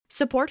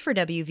Support for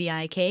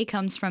WVIK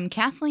comes from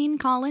Kathleen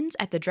Collins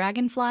at the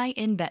Dragonfly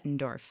in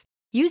Bettendorf,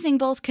 using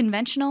both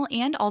conventional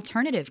and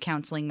alternative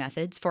counseling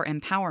methods for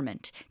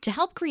empowerment to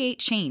help create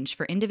change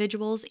for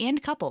individuals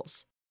and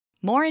couples.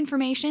 More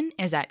information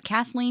is at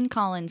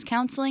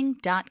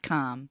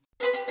KathleenCollinsCounseling.com.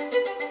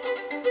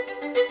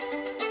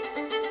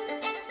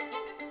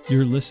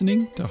 You're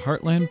listening to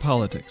Heartland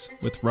Politics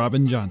with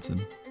Robin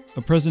Johnson,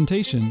 a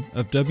presentation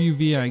of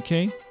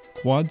WVIK,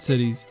 Quad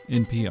Cities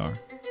NPR.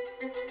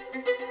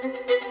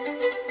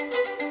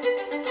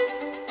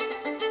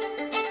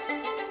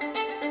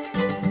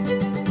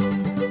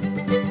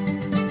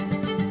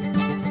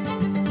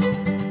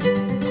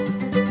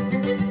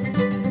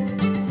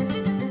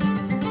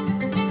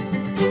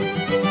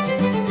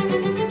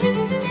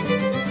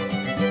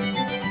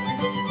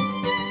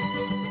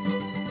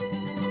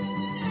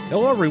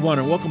 Hello, everyone,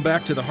 and welcome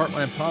back to the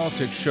Heartland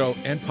Politics Show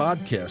and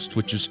podcast,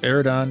 which is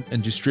aired on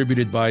and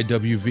distributed by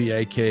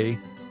WVIK,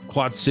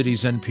 Quad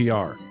Cities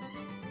NPR.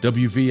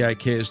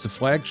 WVIK is the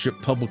flagship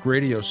public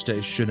radio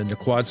station in the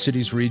Quad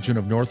Cities region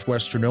of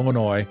northwestern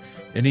Illinois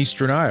and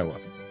eastern Iowa.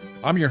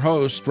 I'm your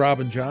host,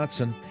 Robin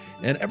Johnson,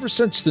 and ever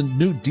since the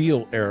New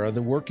Deal era,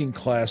 the working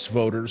class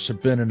voters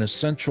have been an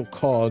essential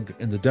cog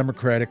in the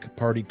Democratic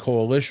Party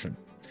coalition.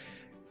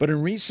 But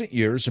in recent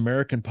years,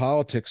 American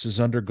politics has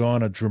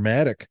undergone a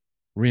dramatic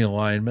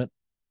realignment,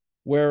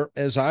 where,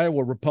 as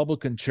Iowa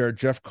Republican Chair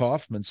Jeff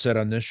Kaufman said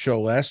on this show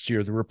last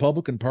year, the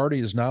Republican Party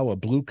is now a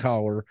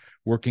blue-collar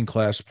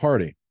working-class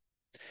party.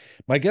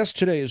 My guest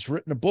today has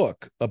written a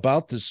book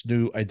about this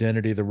new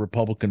identity of the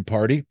Republican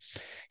Party.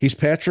 He's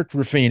Patrick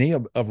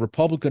Ruffini, a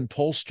Republican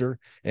pollster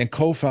and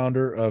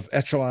co-founder of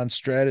Echelon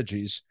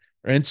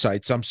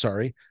Insights,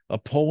 a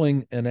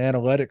polling and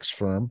analytics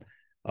firm.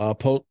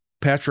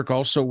 Patrick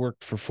also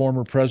worked for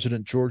former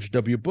President George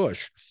W.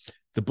 Bush.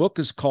 The book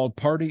is called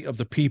Party of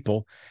the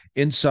People,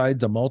 Inside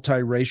the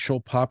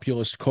Multiracial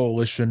Populist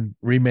Coalition,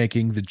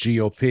 Remaking the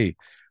GOP.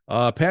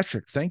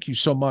 Patrick, thank you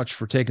so much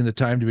for taking the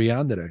time to be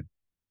on today.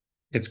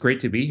 It's great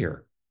to be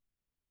here.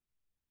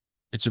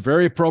 It's a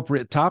very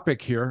appropriate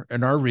topic here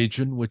in our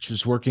region, which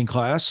is working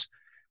class,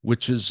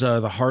 which is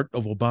the heart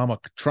of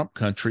Obama-Trump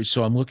country.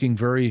 So I'm looking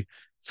very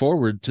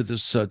forward to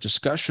this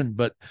discussion.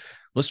 But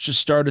let's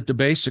just start at the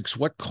basics.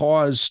 What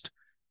caused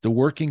the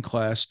working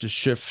class to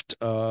shift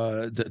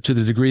to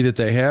the degree that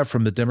they have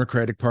from the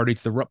Democratic Party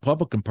to the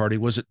Republican Party?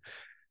 Was it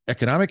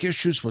economic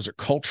issues? Was it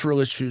cultural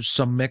issues?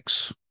 Some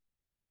mix?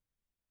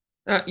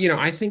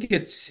 I think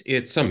it's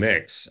a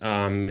mix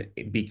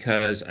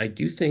because I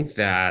do think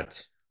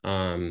that,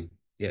 I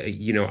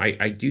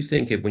do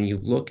think that when you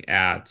look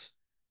at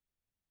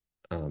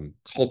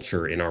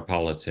culture in our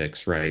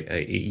politics, right,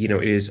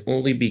 it has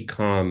only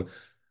become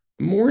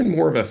more and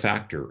more of a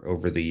factor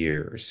over the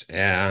years.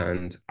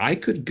 And I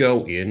could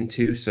go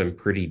into some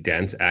pretty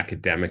dense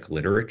academic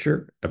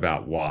literature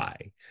about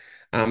why.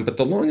 But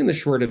the long and the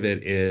short of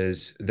it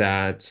is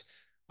that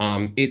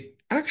it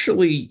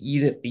actually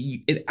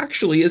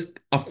is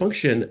a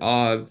function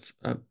of,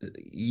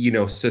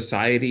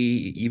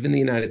 society, even the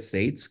United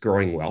States,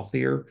 growing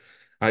wealthier.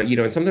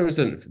 And sometimes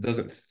it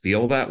doesn't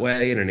feel that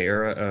way in an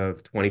era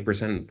of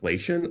 20%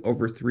 inflation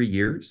over 3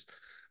 years.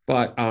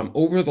 But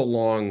over the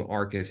long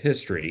arc of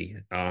history,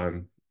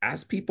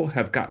 as people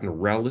have gotten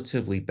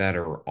relatively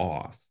better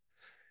off,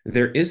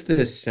 there is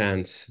this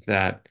sense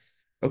that,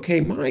 okay,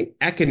 my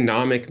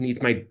economic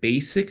needs, my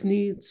basic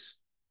needs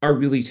are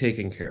really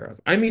taken care of.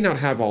 I may not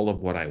have all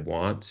of what I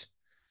want.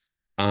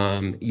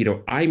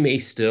 I may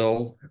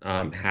still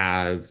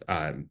have,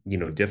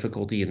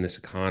 difficulty in this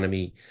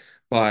economy.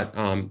 But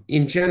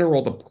in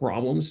general, the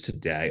problems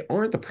today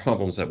aren't the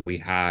problems that we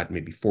had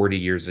maybe 40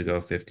 years ago,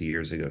 50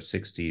 years ago,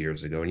 60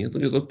 years ago. And you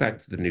look back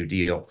to the New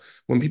Deal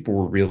when people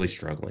were really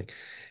struggling.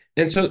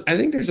 And so I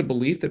think there's a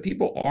belief that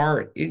people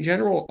are, in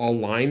general,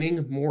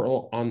 aligning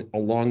more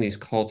along these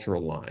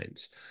cultural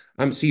lines.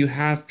 So you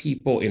have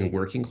people in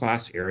working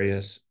class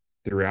areas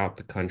throughout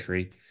the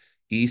country.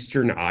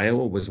 Eastern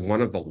Iowa was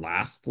one of the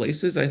last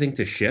places, I think,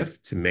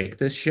 to make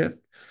this shift.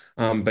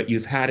 But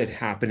you've had it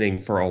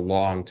happening for a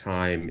long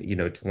time.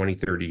 20,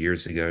 30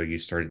 years ago, you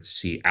started to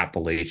see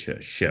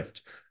Appalachia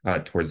shift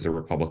towards the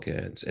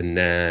Republicans. And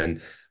then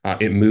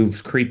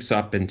it creeps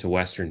up into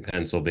Western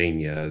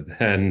Pennsylvania,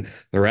 then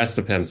the rest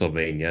of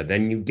Pennsylvania.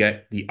 Then you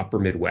get the upper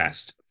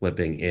Midwest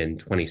flipping in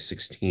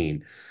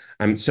 2016.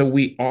 So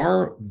we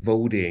are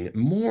voting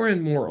more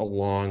and more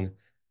along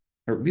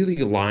really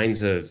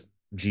lines of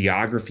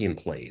geography and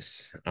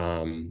place.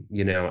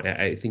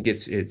 I think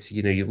it's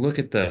you look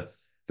at the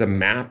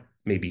map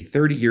maybe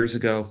 30 years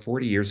ago,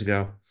 40 years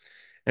ago,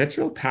 and it's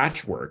real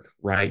patchwork,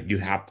 right? You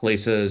have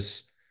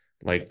places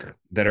like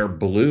that are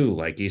blue,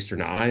 like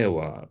Eastern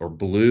Iowa, or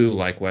blue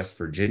like West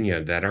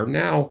Virginia, that are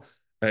now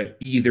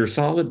either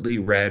solidly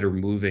red or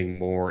moving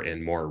more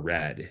and more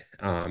red.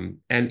 And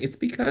it's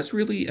because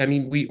really,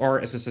 we are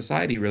as a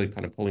society really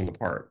kind of pulling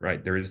apart,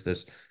 right? There is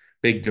this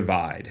big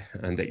divide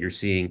that you're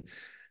seeing.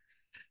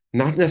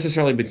 Not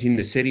necessarily between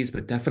the cities,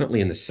 but definitely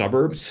in the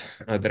suburbs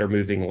that are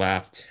moving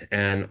left,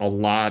 and a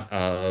lot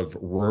of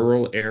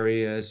rural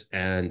areas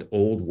and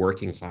old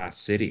working class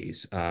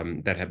cities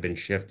that have been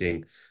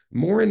shifting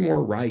more and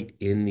more right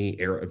in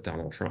the era of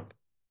Donald Trump.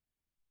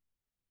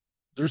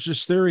 There's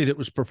this theory that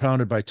was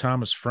propounded by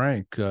Thomas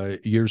Frank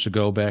years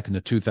ago, back in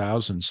the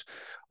 2000s.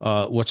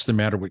 What's the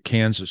matter with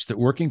Kansas? That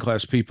working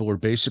class people are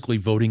basically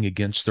voting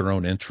against their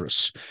own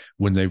interests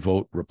when they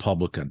vote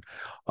Republican.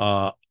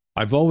 Uh,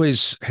 I've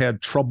always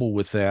had trouble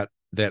with that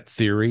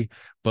theory,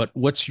 but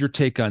what's your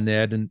take on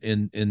that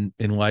in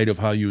light of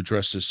how you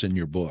address this in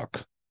your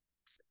book?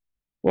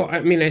 Well,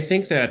 I mean, I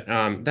think that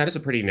that is a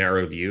pretty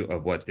narrow view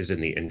of what is in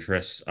the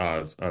interests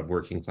of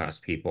working class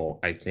people.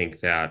 I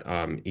think that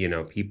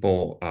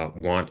people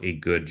want a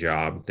good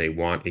job, they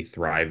want a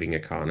thriving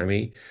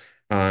economy.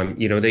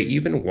 They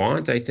even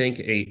want, I think,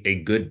 a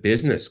good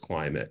business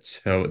climate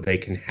so they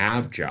can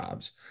have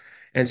jobs.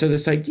 And so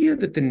this idea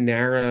that the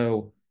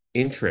narrow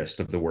interest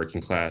of the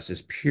working class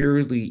is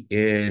purely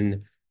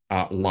in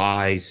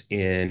lies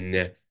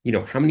in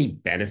how many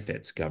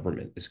benefits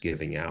government is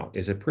giving out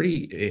is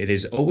it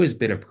has always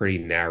been a pretty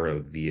narrow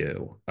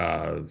view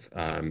of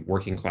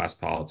working class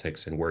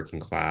politics and working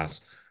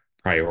class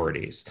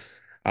priorities.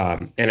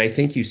 And I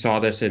think you saw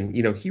this, and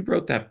he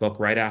wrote that book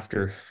right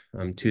after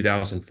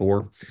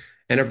 2004.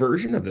 And a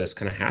version of this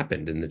kind of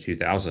happened in the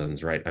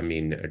 2000s, right? I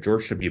mean,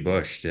 George W.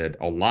 Bush did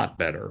a lot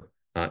better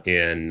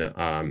in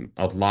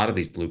a lot of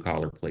these blue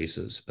collar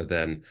places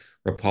than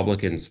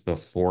Republicans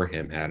before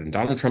him had. And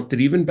Donald Trump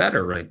did even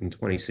better, right, in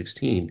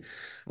 2016.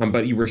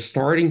 But you were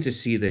starting to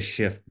see this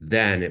shift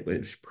then. It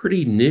was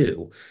pretty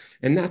new.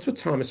 And that's what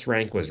Thomas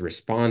Frank was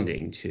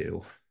responding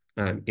to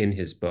in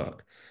his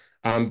book.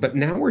 But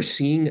now we're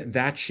seeing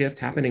that shift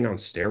happening on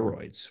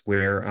steroids,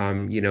 where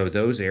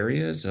those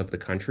areas of the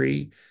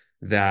country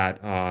that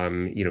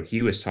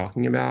he was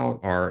talking about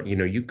are,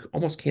 you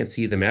almost can't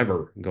see them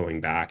ever going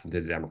back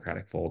into the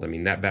Democratic fold. I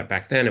mean, that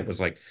back then it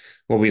was like,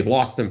 well, we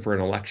lost them for an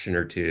election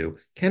or two.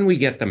 Can we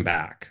get them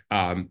back?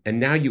 And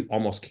now you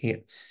almost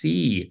can't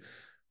see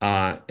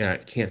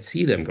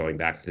them going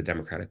back to the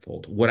Democratic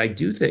fold. What I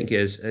do think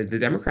is the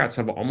Democrats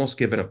have almost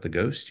given up the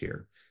ghost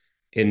here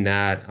in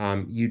that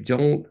you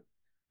don't,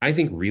 I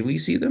think, really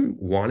see them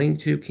wanting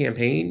to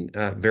campaign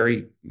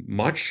very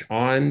much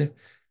on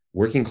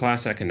working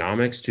class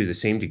economics to the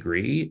same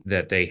degree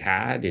that they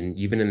had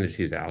even in the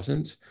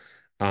 2000s.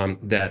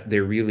 That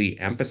they're really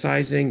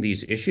emphasizing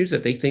these issues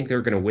that they think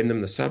they're going to win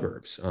them the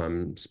suburbs,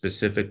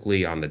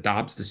 specifically on the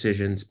Dobbs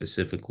decision,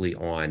 specifically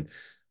on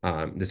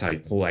this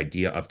whole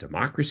idea of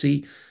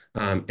democracy.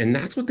 And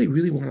that's what they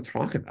really want to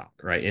talk about,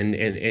 right?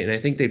 And I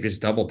think they've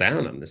just doubled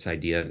down on this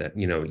idea that,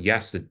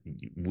 yes, that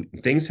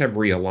things have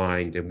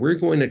realigned and we're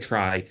going to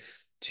try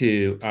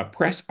to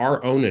press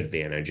our own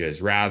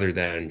advantages rather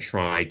than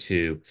try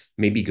to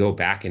maybe go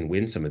back and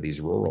win some of these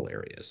rural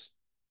areas.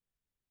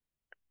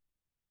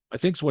 I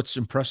think what's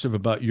impressive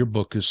about your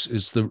book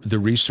is the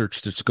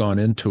research that's gone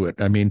into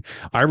it. I mean,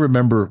 I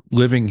remember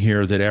living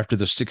here that after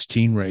the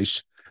 16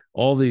 race,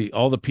 all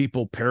the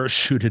people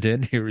parachuted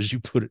in here, as you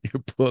put it in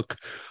your book.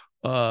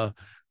 Uh,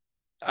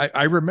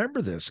 I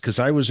remember this because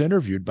I was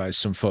interviewed by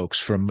some folks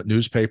from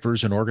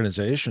newspapers and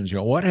organizations.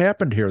 What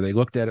happened here? They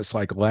looked at us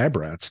like lab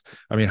rats.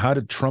 I mean, how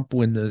did Trump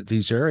win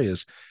these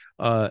areas?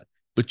 Uh,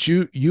 but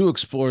you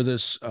explore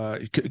this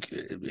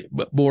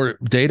more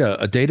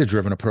a data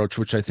driven approach,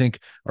 which I think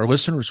our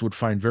listeners would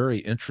find very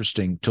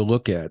interesting to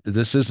look at.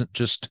 This isn't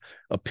just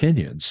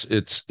opinions;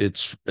 it's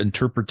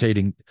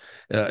interpreting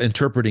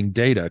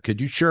data.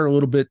 Could you share a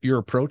little bit your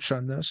approach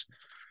on this?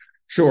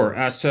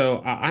 Sure. So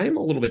I am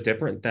a little bit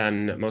different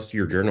than most of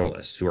your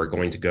journalists who are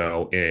going to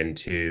go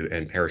into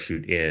and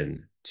parachute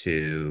in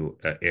to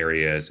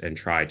areas and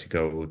try to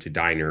go to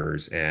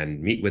diners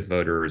and meet with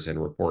voters and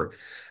report.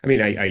 I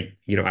mean,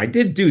 I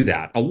did do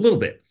that a little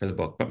bit for the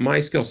book, but my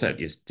skill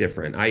set is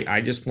different. I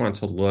just want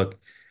to look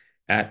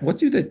at what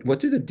do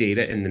the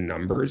data and the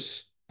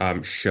numbers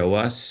show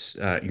us,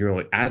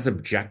 as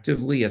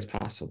objectively as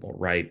possible,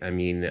 right? I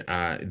mean,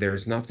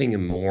 there's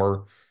nothing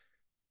more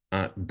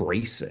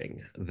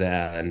bracing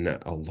than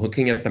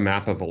looking at the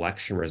map of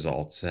election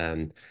results.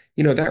 And,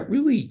 that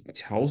really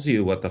tells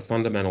you what the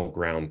fundamental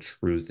ground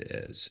truth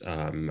is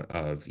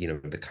of,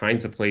 the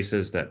kinds of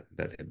places that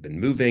have been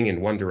moving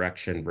in one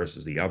direction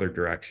versus the other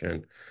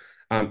direction.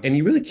 And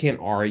you really can't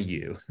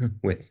argue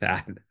with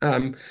that.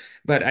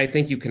 But I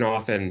think you can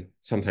often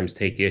sometimes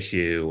take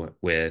issue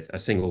with a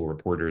single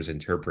reporter's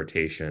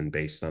interpretation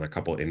based on a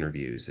couple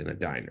interviews in a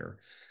diner.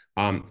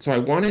 So I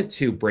wanted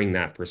to bring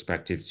that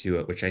perspective to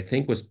it, which I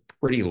think was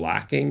pretty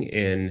lacking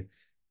in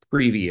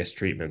previous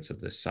treatments of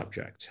this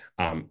subject.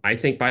 I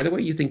think, by the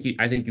way,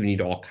 I think you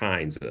need all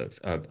kinds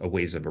of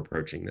ways of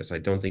approaching this. I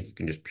don't think you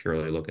can just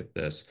purely look at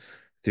this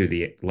through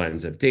the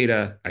lens of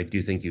data. I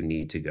do think you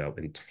need to go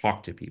and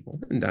talk to people,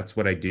 and that's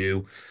what I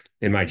do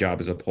in my job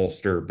as a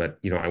pollster. But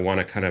I want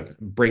to kind of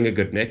bring a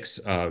good mix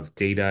of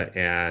data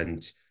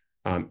and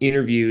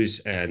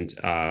interviews and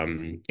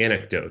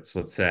anecdotes,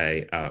 let's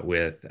say,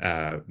 with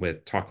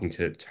talking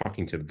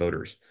to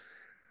voters.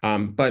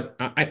 But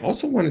I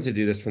also wanted to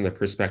do this from the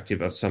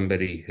perspective of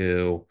somebody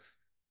who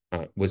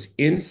was is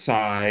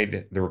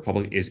inside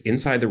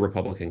the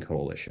Republican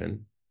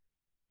coalition,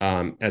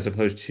 as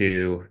opposed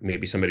to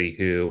maybe somebody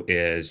who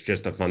is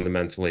just a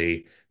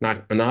fundamentally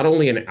not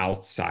only an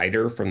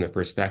outsider from the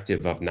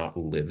perspective of not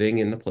living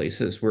in the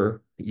places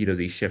where,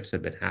 these shifts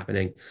have been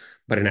happening,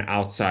 but an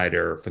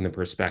outsider from the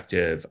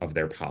perspective of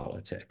their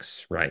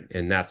politics, right?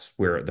 And that's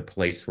where the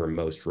place where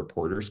most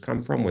reporters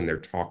come from when they're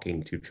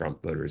talking to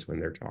Trump voters, when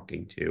they're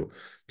talking to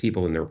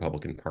people in the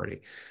Republican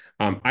Party.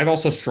 I've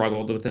also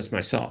struggled with this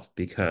myself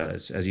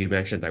because, as you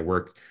mentioned, I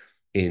worked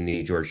in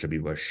the George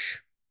W. Bush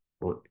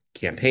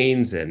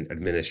campaigns and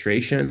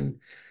administration.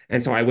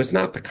 And so I was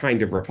not the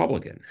kind of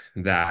Republican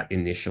that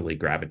initially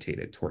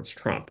gravitated towards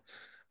Trump.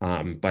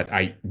 But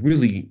I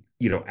really,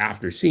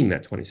 after seeing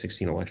that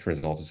 2016 election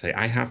result, to say,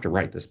 I have to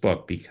write this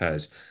book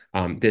because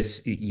I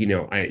just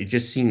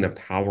seeing the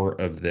power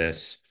of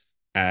this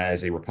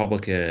as a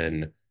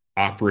Republican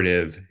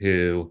operative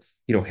who,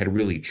 had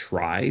really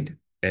tried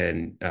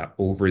and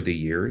over the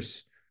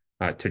years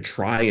to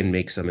try and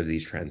make some of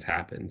these trends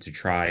happen, to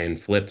try and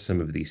flip some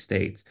of these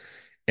states.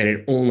 And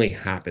it only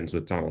happens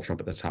with Donald Trump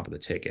at the top of the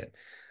ticket.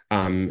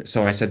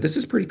 So I said, this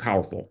is pretty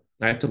powerful.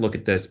 I have to look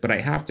at this, but I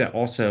have to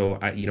also,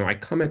 I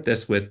come at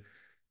this with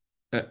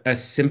a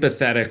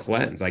sympathetic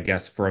lens, I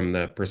guess, from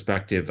the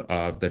perspective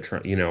of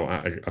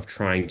of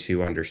trying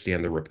to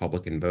understand the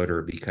Republican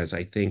voter, because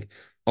I think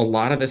a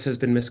lot of this has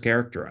been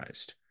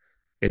mischaracterized.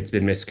 It's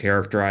been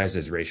mischaracterized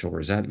as racial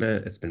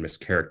resentment. It's been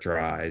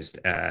mischaracterized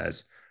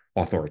as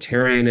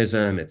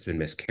authoritarianism. It's been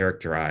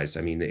mischaracterized.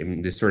 I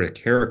mean, this sort of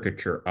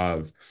caricature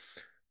of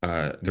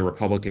the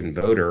Republican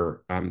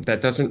voter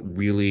that doesn't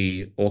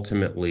really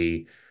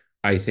ultimately,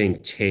 I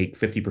think, take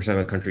 50% of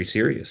the country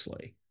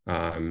seriously.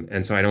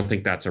 And so I don't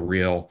think that's a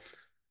real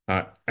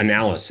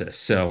analysis.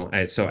 So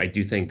I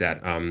do think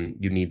that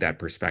you need that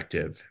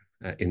perspective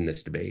in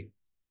this debate.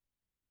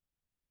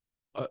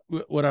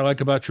 What I like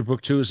about your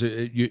book too is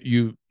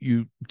you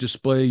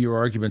display your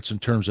arguments in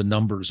terms of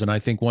numbers, and I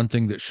think one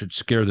thing that should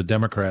scare the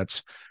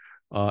Democrats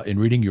in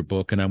reading your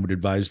book, and I would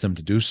advise them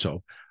to do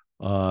so,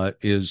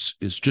 is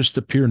just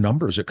the pure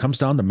numbers. It comes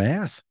down to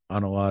math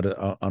on a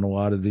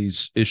lot of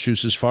these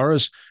issues as far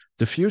as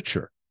the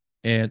future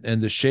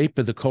and the shape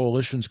of the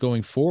coalitions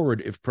going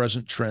forward if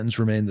present trends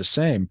remain the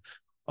same.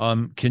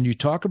 Can you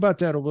talk about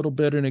that a little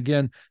bit? And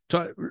again,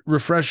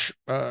 refresh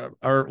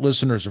our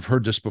listeners have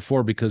heard this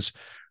before because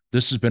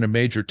this has been a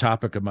major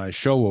topic of my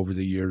show over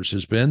the years,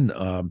 has been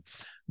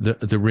the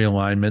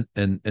realignment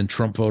and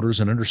Trump voters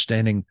and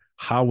understanding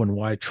how and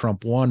why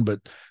Trump won. But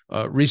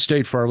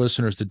restate for our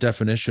listeners the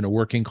definition of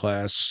working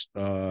class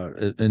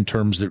in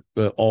terms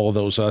that all of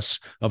those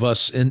of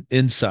us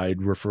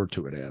inside refer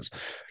to it as.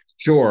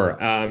 Sure.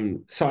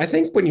 So I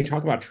think when you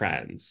talk about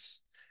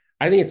trends,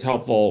 I think it's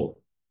helpful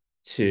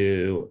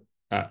to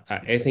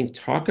I think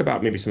talk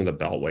about maybe some of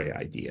the beltway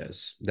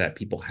ideas that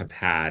people have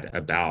had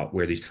about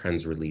where these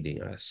trends were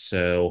leading us.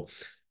 So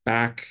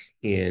back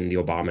in the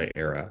Obama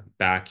era,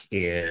 back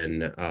in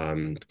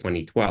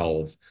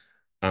 2012,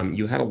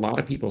 you had a lot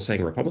of people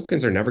saying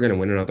Republicans are never going to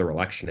win another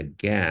election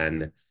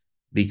again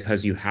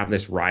because you have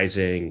this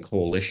rising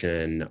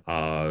coalition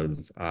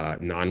of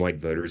non-white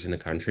voters in the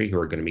country who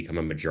are going to become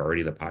a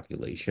majority of the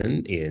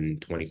population in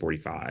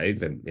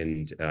 2045, and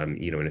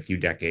in a few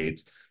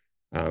decades.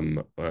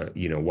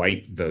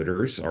 White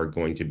voters are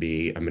going to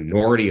be a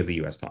minority of the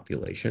U.S.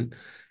 population.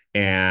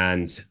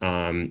 And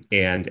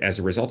as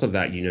a result of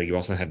that, you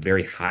also had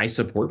very high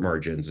support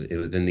margins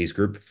within these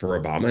groups for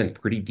Obama and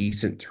pretty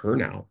decent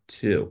turnout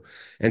too.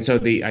 And so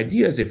the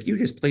idea is if you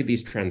just played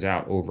these trends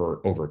out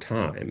over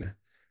time,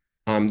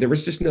 there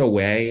was just no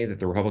way that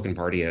the Republican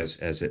Party,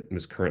 as it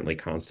was currently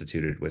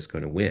constituted, was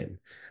going to win.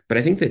 But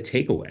I think the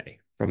takeaway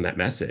from that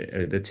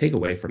message, the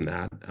takeaway from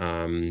that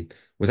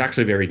was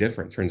actually very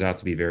different. Turns out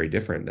to be very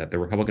different, that the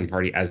Republican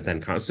Party, as then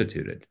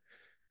constituted,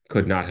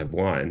 could not have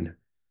won.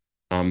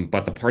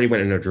 But the party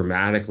went in a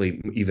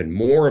dramatically even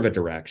more of a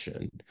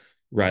direction,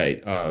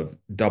 right, of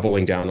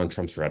doubling down on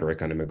Trump's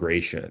rhetoric on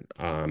immigration,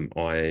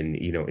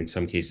 in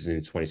some cases in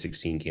the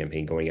 2016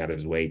 campaign, going out of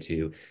his way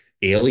to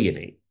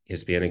alienate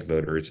Hispanic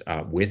voters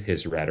with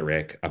his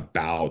rhetoric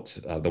about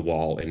the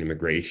wall and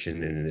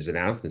immigration and in his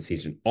announcement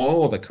season,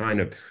 all of the kind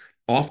of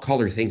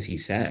off-color things he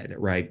said,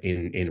 right,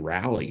 in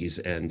rallies.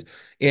 And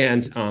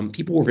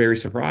people were very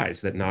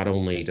surprised that not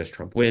only does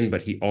Trump win,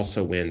 but he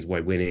also wins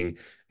by winning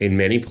in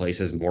many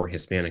places more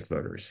Hispanic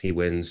voters. He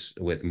wins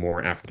with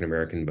more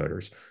African-American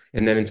voters.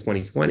 And then in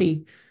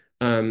 2020,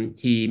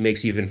 he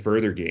makes even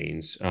further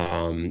gains,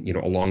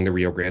 along the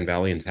Rio Grande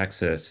Valley in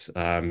Texas.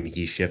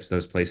 He shifts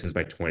those places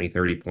by 20,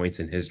 30 points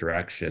in his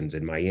directions.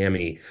 In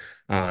Miami,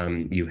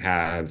 you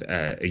have,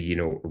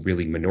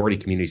 really minority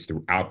communities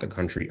throughout the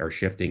country are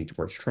shifting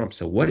towards Trump.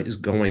 So what is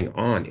going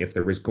on if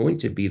there is going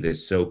to be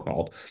this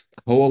so-called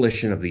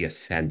coalition of the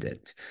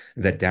ascendant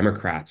that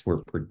Democrats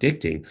were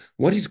predicting?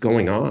 What is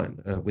going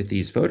on with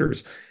these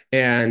voters?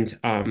 And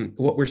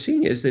what we're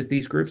seeing is that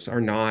these groups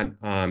are not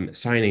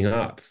signing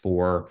up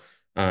for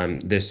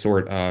this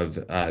sort of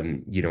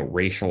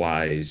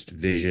racialized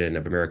vision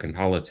of American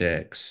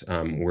politics,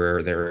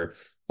 where they're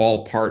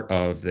all part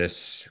of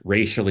this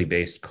racially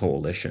based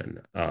coalition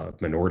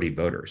of minority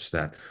voters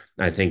that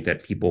I think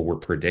that people were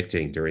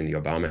predicting during the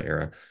Obama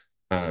era,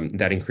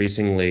 that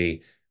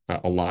increasingly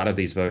a lot of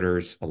these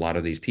voters, a lot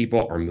of these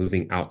people are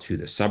moving out to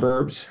the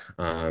suburbs.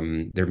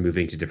 They're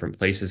moving to different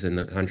places in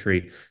the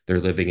country.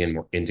 They're living in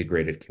more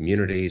integrated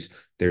communities.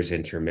 There's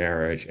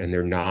intermarriage, and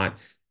they're not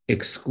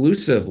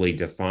exclusively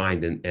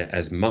defined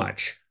as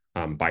much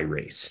by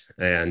race.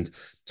 And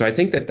so I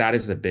think that that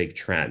is the big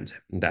trend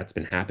that's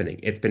been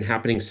happening. It's been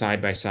happening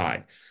side by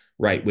side,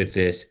 right, with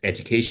this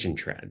education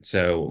trend.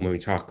 So when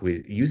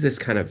we use this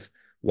kind of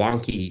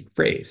wonky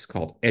phrase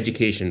called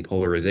education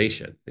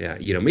polarization. Yeah,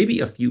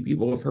 maybe a few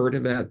people have heard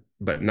of that,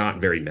 but not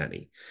very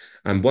many.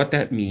 What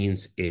that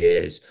means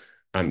is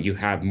you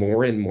have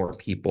more and more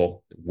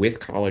people with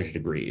college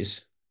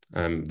degrees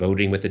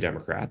voting with the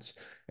Democrats,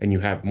 and you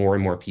have more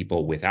and more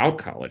people without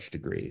college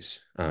degrees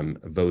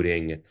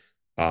voting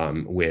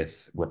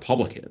with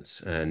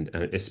Republicans, and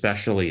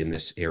especially in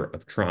this era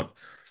of Trump.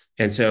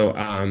 And so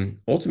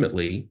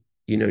ultimately,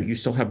 you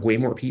still have way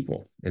more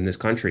people in this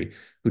country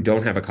who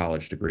don't have a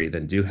college degree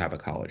than do have a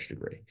college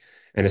degree,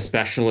 and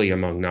especially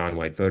among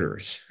non-white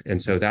voters.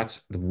 And so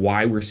that's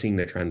why we're seeing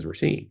the trends we're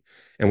seeing,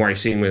 and why you're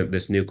seeing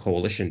this new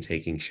coalition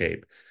taking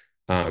shape.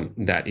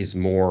 That is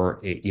more,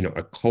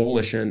 a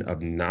coalition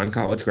of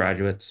non-college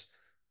graduates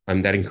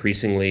that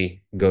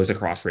increasingly goes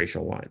across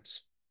racial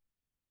lines.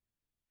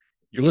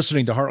 You're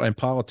listening to Heartland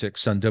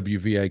Politics on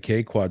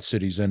WVIK, Quad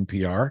Cities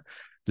NPR.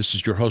 This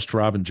is your host,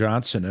 Robin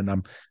Johnson, and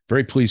I'm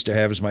very pleased to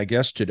have as my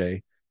guest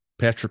today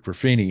Patrick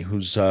Ruffini,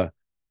 who's a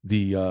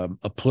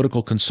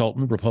political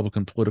consultant,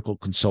 Republican political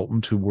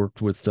consultant who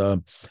worked with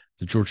the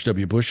George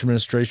W. Bush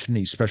administration.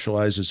 He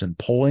specializes in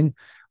polling,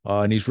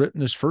 and he's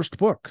written his first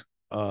book.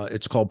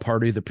 It's called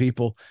Party of the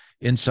People,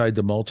 Inside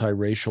the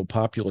Multiracial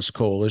Populist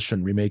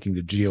Coalition, Remaking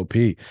the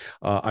GOP.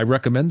 I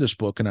recommend this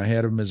book, and I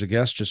had him as a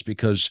guest just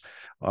because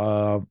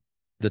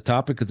the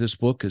topic of this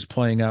book is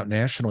playing out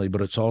nationally,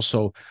 but it's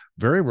also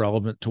very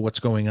relevant to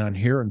what's going on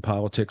here in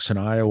politics in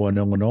Iowa and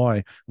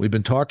Illinois. We've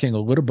been talking a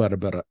little bit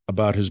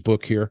about his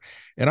book here.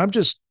 And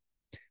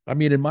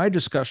in my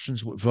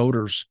discussions with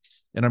voters,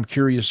 and I'm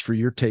curious for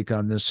your take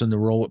on this and the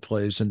role it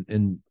plays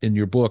in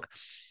your book,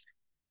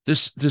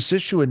 this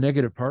issue of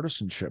negative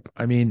partisanship.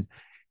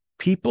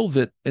 People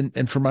that,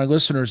 and for my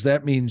listeners,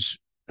 that means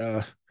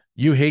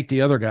you hate the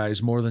other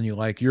guys more than you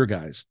like your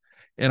guys.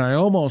 And I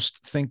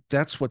almost think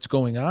that's what's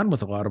going on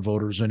with a lot of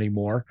voters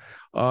anymore.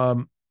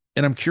 And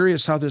I'm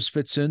curious how this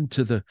fits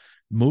into the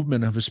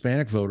movement of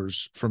Hispanic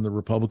voters from the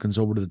Republicans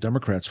over to the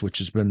Democrats, which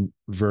has been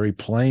very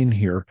plain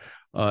here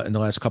in the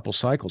last couple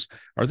cycles.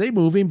 Are they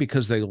moving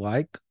because they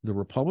like the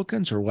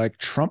Republicans or like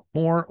Trump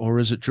more, or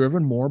is it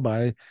driven more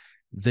by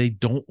they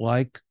don't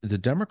like the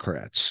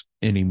Democrats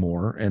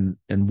anymore? And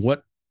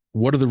what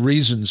are the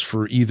reasons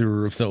for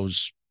either of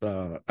those,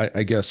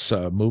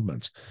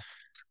 movements?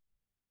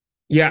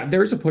 Yeah,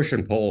 there's a push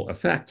and pull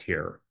effect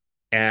here.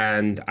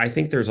 And I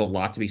think there's a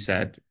lot to be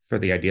said for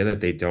the idea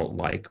that they don't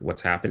like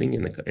what's happening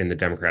in the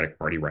Democratic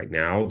Party right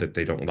now, that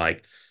they don't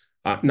like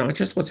not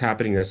just what's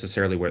happening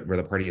necessarily where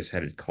the party is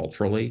headed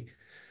culturally,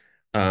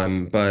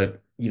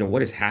 but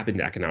what has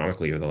happened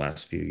economically over the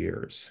last few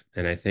years.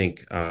 And I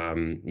think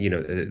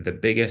the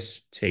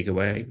biggest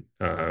takeaway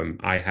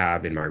I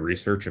have in my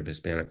research of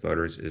Hispanic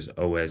voters is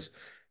always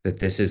that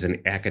this is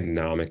an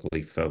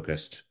economically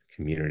focused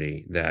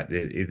community, that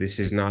this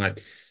is not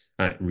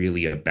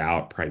really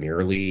about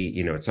primarily,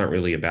 it's not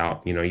really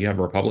about, you have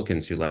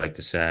Republicans who like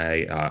to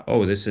say,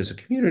 oh, this is a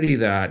community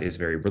that is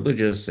very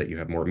religious, that you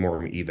have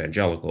more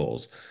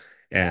evangelicals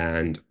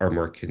and are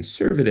more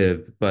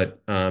conservative,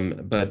 but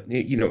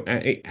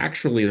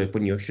actually, like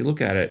when you actually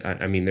look at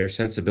it, their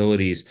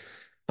sensibilities,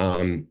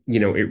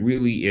 it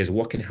really is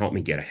what can help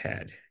me get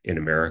ahead in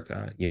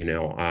America.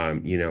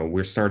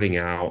 We're starting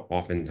out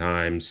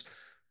oftentimes,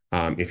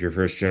 if you're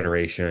first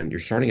generation, you're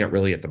starting out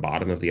really at the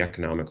bottom of the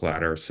economic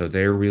ladder. So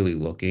they're really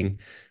looking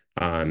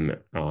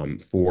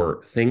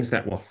for things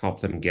that will help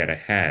them get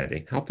ahead,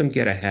 and help them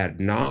get ahead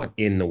not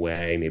in the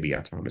way maybe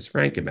Thomas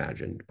Frank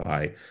imagined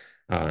by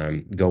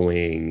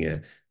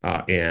going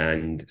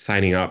and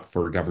signing up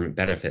for government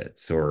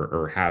benefits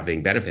or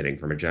benefiting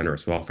from a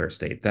generous welfare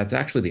state. That's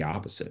actually the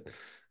opposite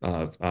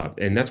of,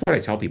 and that's what I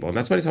tell people, and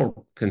that's what I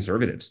tell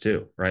conservatives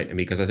too, right?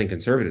 Because I think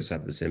conservatives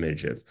have this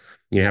image of,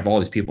 you have all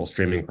these people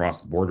streaming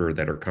across the border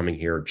that are coming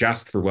here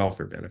just for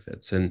welfare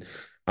benefits, and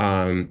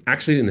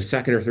actually in the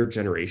second or third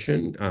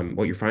generation,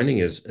 what you're finding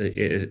is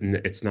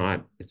it's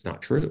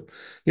not true.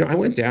 I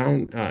went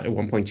down at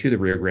one point to the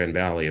Rio Grande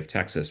Valley of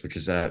Texas, which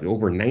is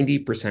over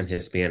 90%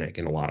 Hispanic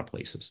in a lot of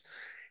places.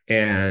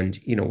 And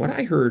what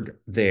I heard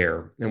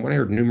there, and what I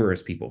heard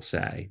numerous people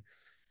say,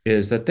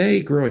 is that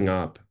they, growing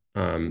up,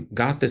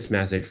 got this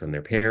message from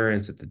their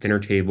parents at the dinner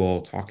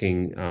table,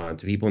 talking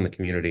to people in the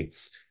community,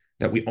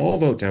 that we all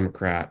vote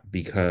Democrat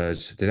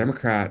because the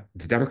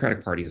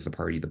Democratic Party is the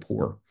party of the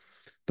poor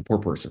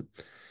person.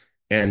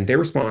 And their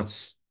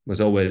response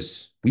was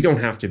always, we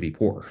don't have to be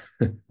poor,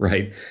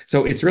 right?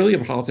 So it's really a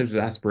politics of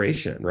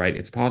aspiration, right?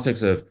 It's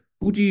politics of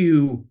who do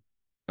you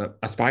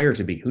aspire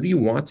to be? Who do you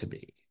want to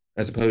be?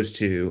 As opposed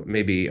to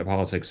maybe a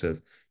politics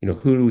of,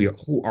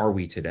 who are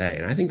we today?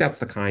 And I think that's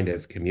the kind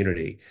of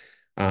community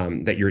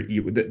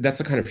that's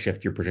the kind of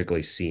shift you're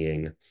particularly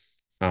seeing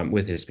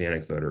with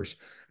Hispanic voters.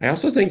 I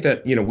also think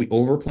that, we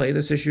overplay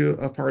this issue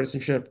of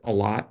partisanship a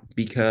lot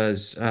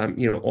because,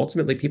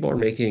 ultimately people are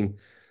making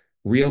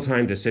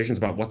real-time decisions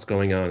about what's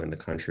going on in the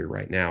country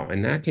right now.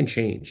 And that can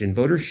change. And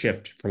voters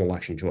shift from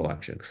election to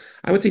election.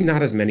 I would say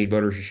not as many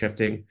voters are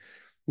shifting.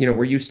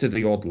 We're used to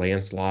the old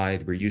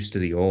landslide. We're used to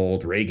the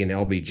old Reagan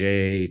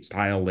LBJ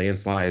style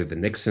landslide, the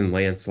Nixon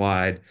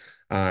landslide.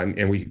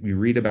 And we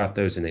read about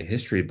those in the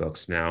history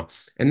books now.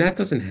 And that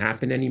doesn't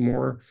happen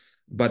anymore.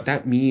 But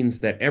that means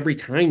that every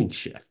tiny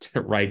shift,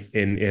 right,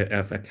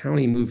 if a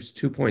county moves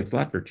 2 points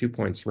left or 2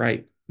 points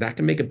right, that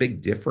can make a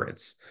big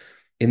difference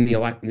in the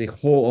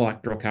whole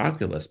electoral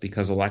calculus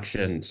because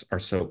elections are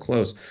so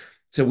close.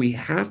 So we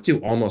have to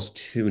almost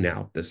tune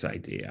out this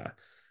idea,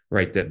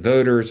 right, that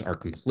voters are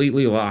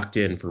completely locked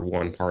in for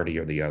one party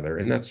or the other.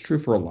 And that's true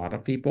for a lot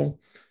of people.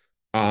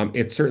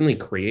 It certainly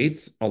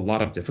creates a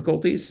lot of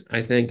difficulties,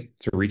 I think,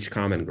 to reach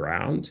common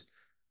ground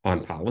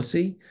on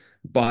policy.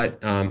 But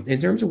in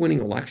terms of winning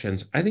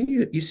elections, I think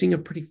you're seeing a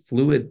pretty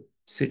fluid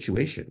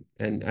situation.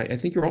 And I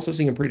think you're also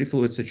seeing a pretty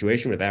fluid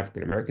situation with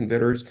African American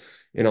voters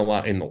in a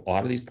lot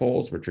of these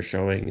polls, which are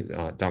showing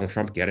Donald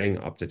Trump getting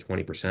up to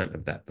 20%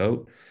 of that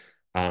vote.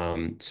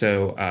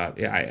 Yeah,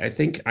 I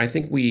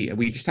think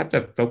we just have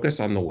to focus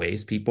on the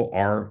ways people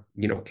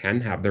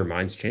can have their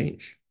minds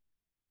change.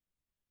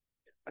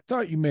 I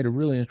thought you made a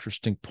really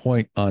interesting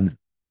point on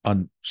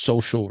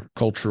social or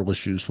cultural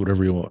issues,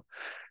 whatever you want to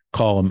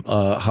call them,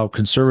 how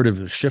conservatives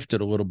have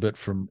shifted a little bit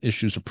from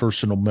issues of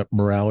personal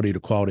morality to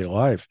quality of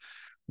life,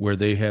 where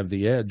they have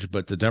the edge.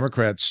 But the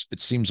Democrats, it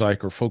seems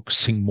like, are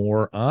focusing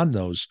more on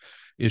those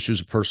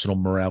issues of personal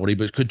morality.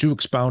 But could you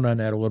expound on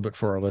that a little bit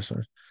for our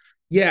listeners?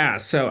 Yeah,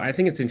 so I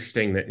think it's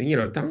interesting that,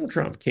 Donald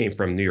Trump came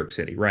from New York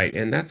City, right?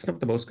 And that's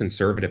not the most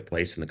conservative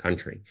place in the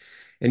country.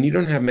 And you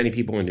don't have many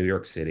people in New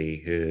York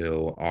City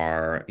who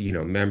are,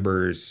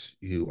 members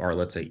who are,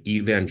 let's say,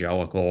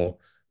 evangelical,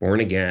 born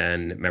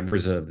again,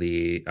 members of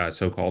the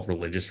so-called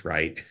religious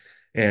right.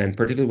 And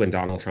particularly when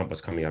Donald Trump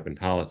was coming up in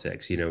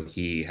politics,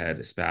 he had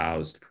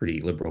espoused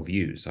pretty liberal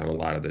views on a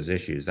lot of those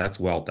issues. That's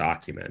well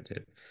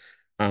documented.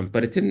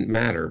 But it didn't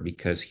matter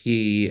because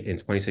he, in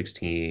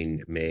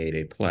 2016, made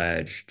a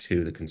pledge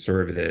to the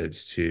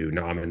conservatives to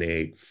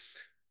nominate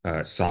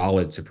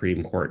solid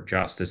Supreme Court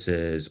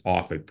justices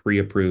off a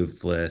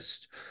pre-approved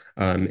list.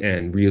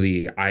 And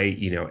really,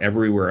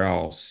 everywhere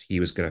else, he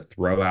was going to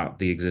throw out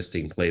the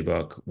existing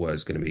playbook,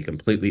 was going to be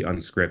completely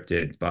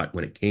unscripted. But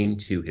when it came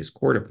to his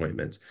court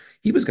appointments,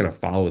 he was going to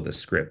follow the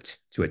script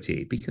to a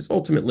T because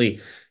ultimately,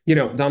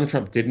 Donald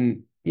Trump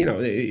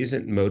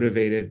isn't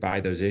motivated by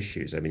those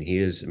issues. I mean, he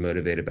is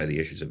motivated by the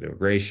issues of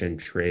immigration,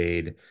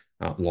 trade,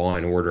 law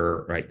and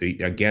order, right?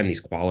 Again,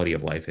 these quality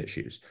of life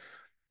issues.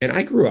 And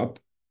I grew up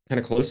kind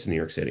of close to New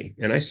York City,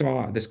 and I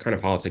saw this kind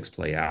of politics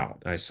play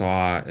out. I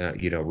saw,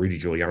 Rudy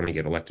Giuliani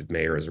get elected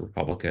mayor as a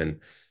Republican.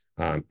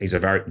 He's a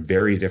very,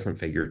 very different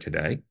figure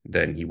today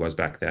than he was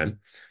back then.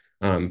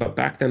 But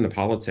back then, the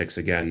politics,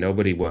 again,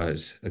 nobody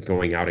was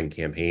going out and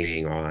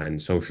campaigning on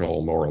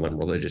social, moral, and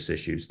religious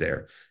issues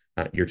there.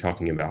 You're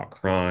talking about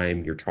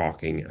crime. You're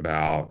talking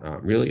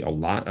about really a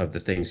lot of the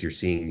things you're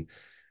seeing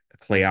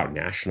play out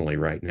nationally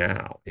right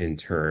now in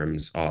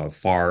terms of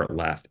far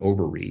left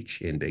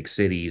overreach in big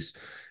cities.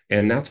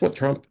 And that's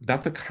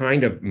the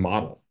kind of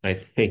model I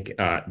think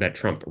that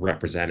Trump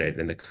represented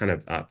and the kind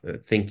of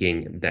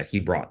thinking that he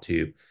brought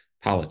to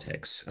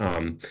politics.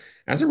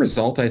 As a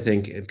result, I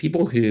think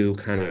people who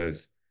kind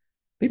of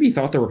maybe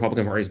thought the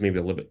Republican Party is maybe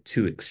a little bit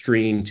too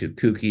extreme, too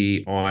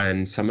kooky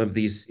on some of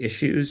these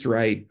issues,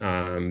 right?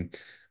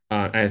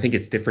 I think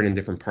it's different in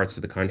different parts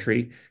of the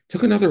country.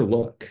 Took another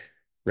look,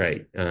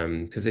 right?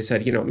 Because they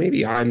said,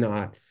 maybe I'm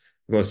not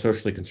the most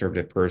socially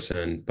conservative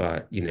person,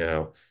 but,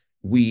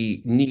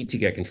 we need to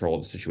get control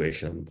of the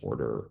situation on the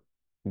border.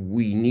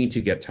 We need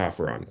to get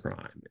tougher on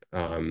crime,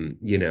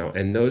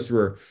 and those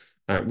were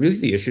really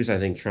the issues I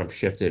think Trump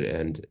shifted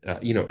and,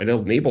 it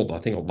enabled, I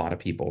think, a lot of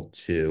people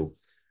to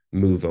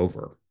move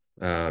over.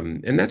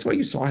 And that's why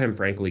you saw him,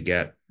 frankly,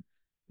 get,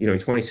 in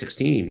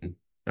 2016,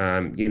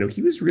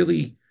 he was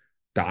really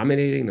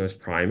dominating those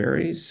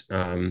primaries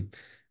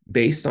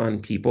based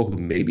on people who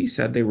maybe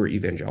said they were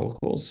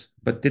evangelicals,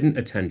 but didn't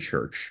attend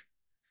church,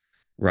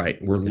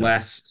 right? Were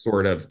less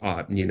sort of,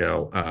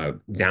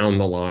 down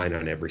the line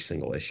on every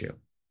single issue.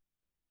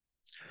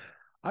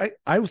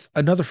 I was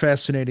another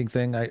fascinating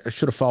thing. I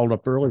should have followed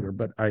up earlier,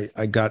 but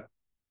I got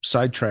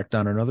sidetracked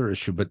on another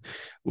issue. But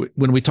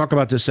when we talk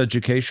about this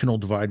educational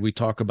divide, we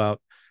talk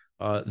about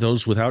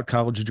those without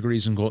college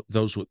degrees and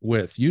those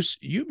with.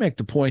 You make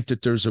the point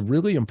that there's a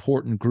really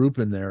important group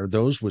in there,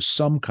 those with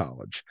some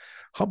college.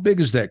 How big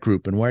is that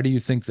group, and why do you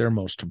think they're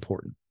most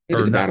important? It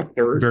is about a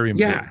third. very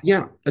important?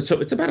 Yeah. So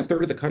it's about a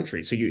third of the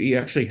country. So you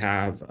actually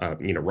have,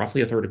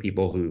 roughly a third of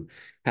people who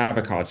have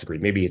a college degree.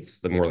 Maybe it's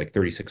the more like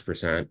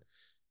 36%.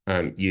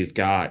 You've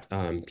got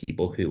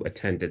people who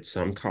attended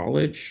some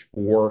college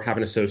or have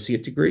an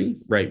associate degree,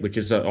 right, which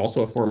is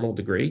also a formal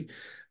degree,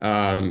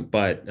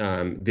 but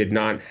do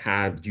not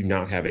have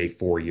a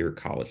 4-year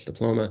college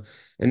diploma.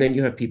 And then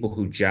you have people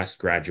who just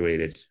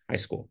graduated high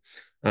school.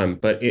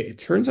 But it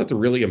turns out the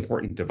really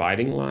important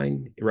dividing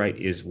line, right,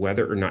 is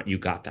whether or not you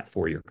got that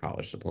 4-year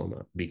college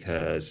diploma,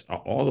 because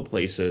all the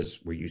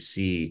places where you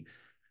see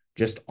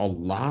just a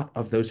lot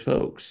of those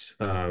folks,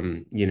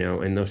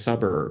 in those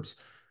suburbs,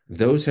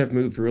 those have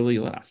moved really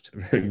left,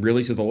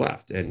 really to the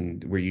left,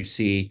 and where you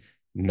see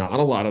not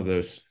a lot of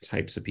those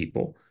types of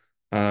people.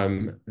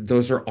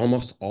 Those are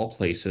almost all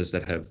places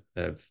that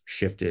have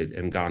shifted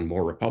and gone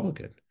more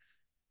Republican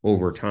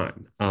over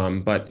time.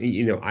 But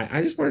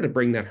I just wanted to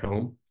bring that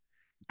home.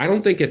 I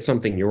don't think it's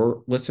something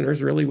your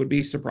listeners really would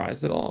be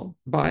surprised at all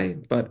by,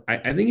 but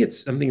I think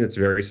it's something that's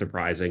very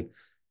surprising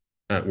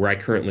where I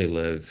currently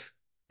live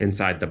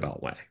inside the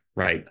Beltway,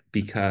 right?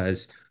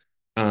 Because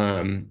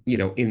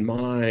in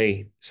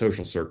my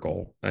social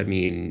circle, I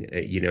mean,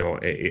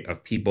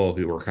 of people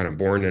who were kind of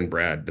born and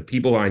bred, the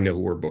people I know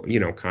who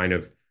were, kind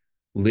of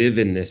live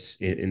in this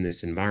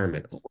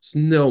environment. Almost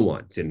no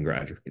one didn't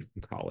graduate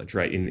from college,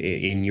 right?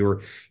 In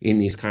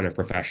these kind of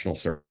professional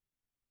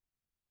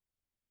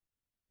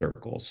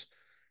circles.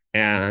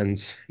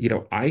 And,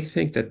 I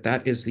think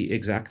that is the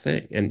exact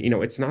thing. And,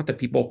 it's not that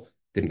people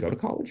didn't go to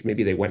college.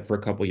 Maybe they went for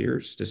a couple of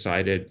years,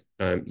 decided,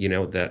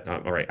 that,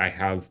 all right, I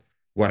have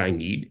what I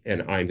need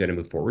and I'm going to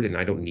move forward, and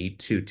I don't need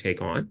to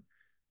take on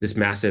this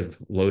massive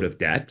load of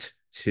debt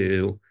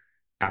to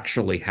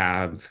actually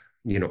have,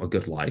 a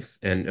good life.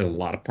 And in a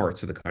lot of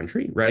parts of the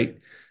country, right,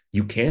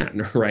 you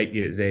can,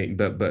 right?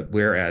 But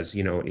whereas,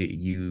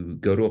 you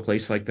go to a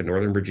place like the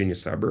Northern Virginia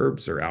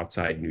suburbs or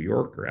outside New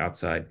York or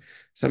outside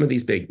some of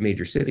these big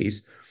major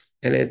cities,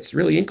 and it's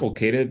really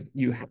inculcated,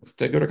 you have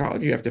to go to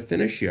college, you have to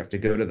finish, you have to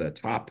go to the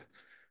top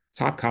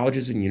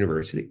colleges and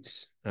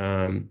universities. So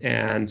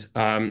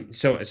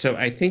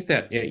I think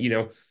that,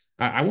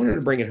 I wanted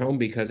to bring it home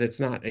because it's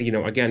not,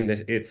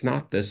 again, it's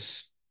not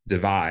this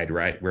divide,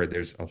 right, where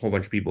there's a whole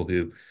bunch of people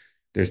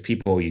there's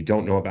people you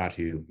don't know about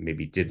who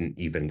maybe didn't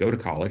even go to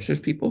college. There's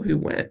people who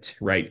went,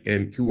 right,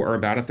 and who are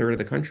about a third of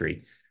the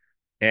country.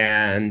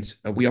 And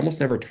we almost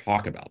never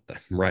talk about them,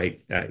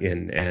 right?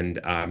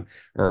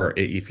 Or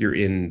if you're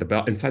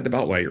inside the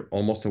Beltway, you're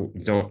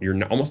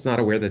almost not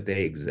aware that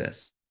they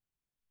exist.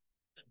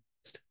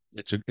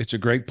 It's a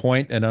great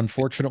point, and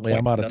unfortunately,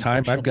 I'm out of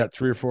time. I've got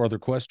 3 or 4 other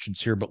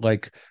questions here, but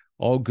like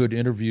all good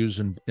interviews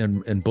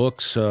and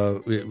books,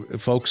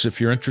 folks, if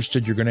you're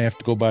interested, you're going to have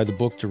to go buy the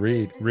book to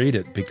read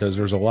it, because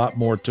there's a lot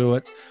more to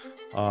it.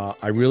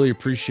 I really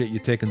appreciate you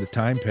taking the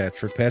time,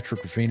 Patrick.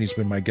 Patrick Ruffini's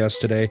been my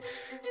guest today.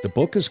 The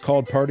book is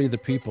called Party of the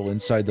People: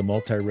 Inside the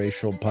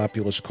Multiracial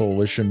Populist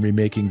Coalition,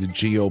 Remaking the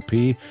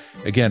GOP.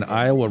 Again,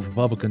 Iowa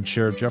Republican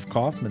Chair Jeff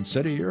Kaufman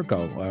said a year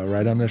ago,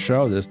 right on the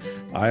show, this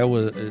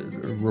Iowa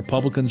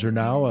Republicans are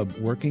now a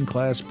working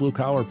class blue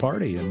collar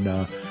party. And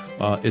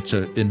it's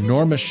an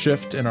enormous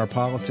shift in our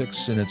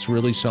politics, and it's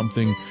really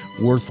something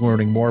worth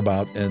learning more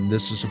about. And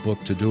this is a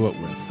book to do it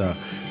with.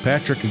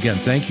 Patrick, again,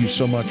 thank you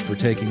so much for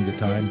taking the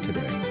time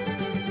today.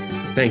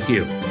 Thank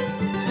you.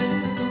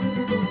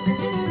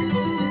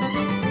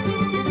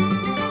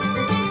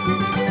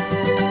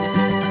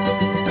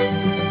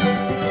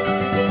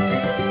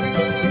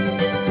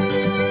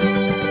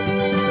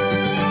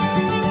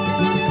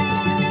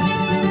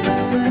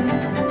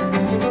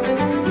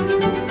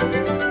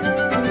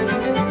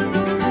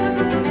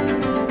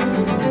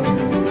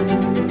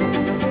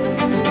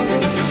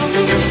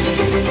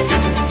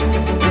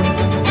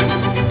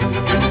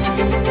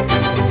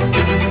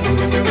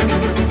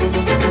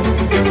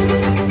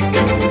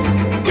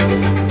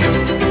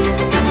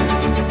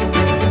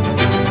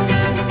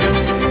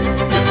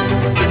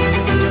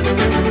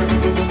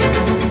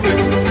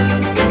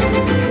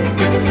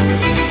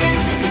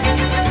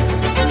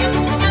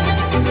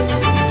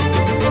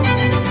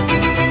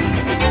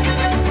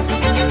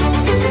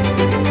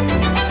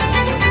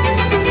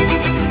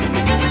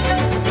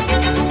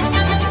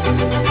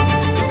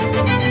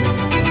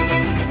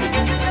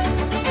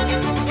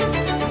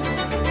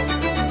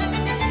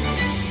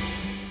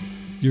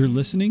 You're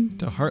listening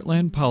to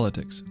Heartland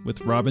Politics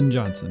with Robin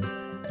Johnson,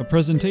 a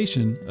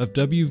presentation of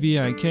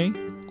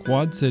WVIK,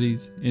 Quad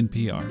Cities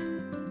NPR.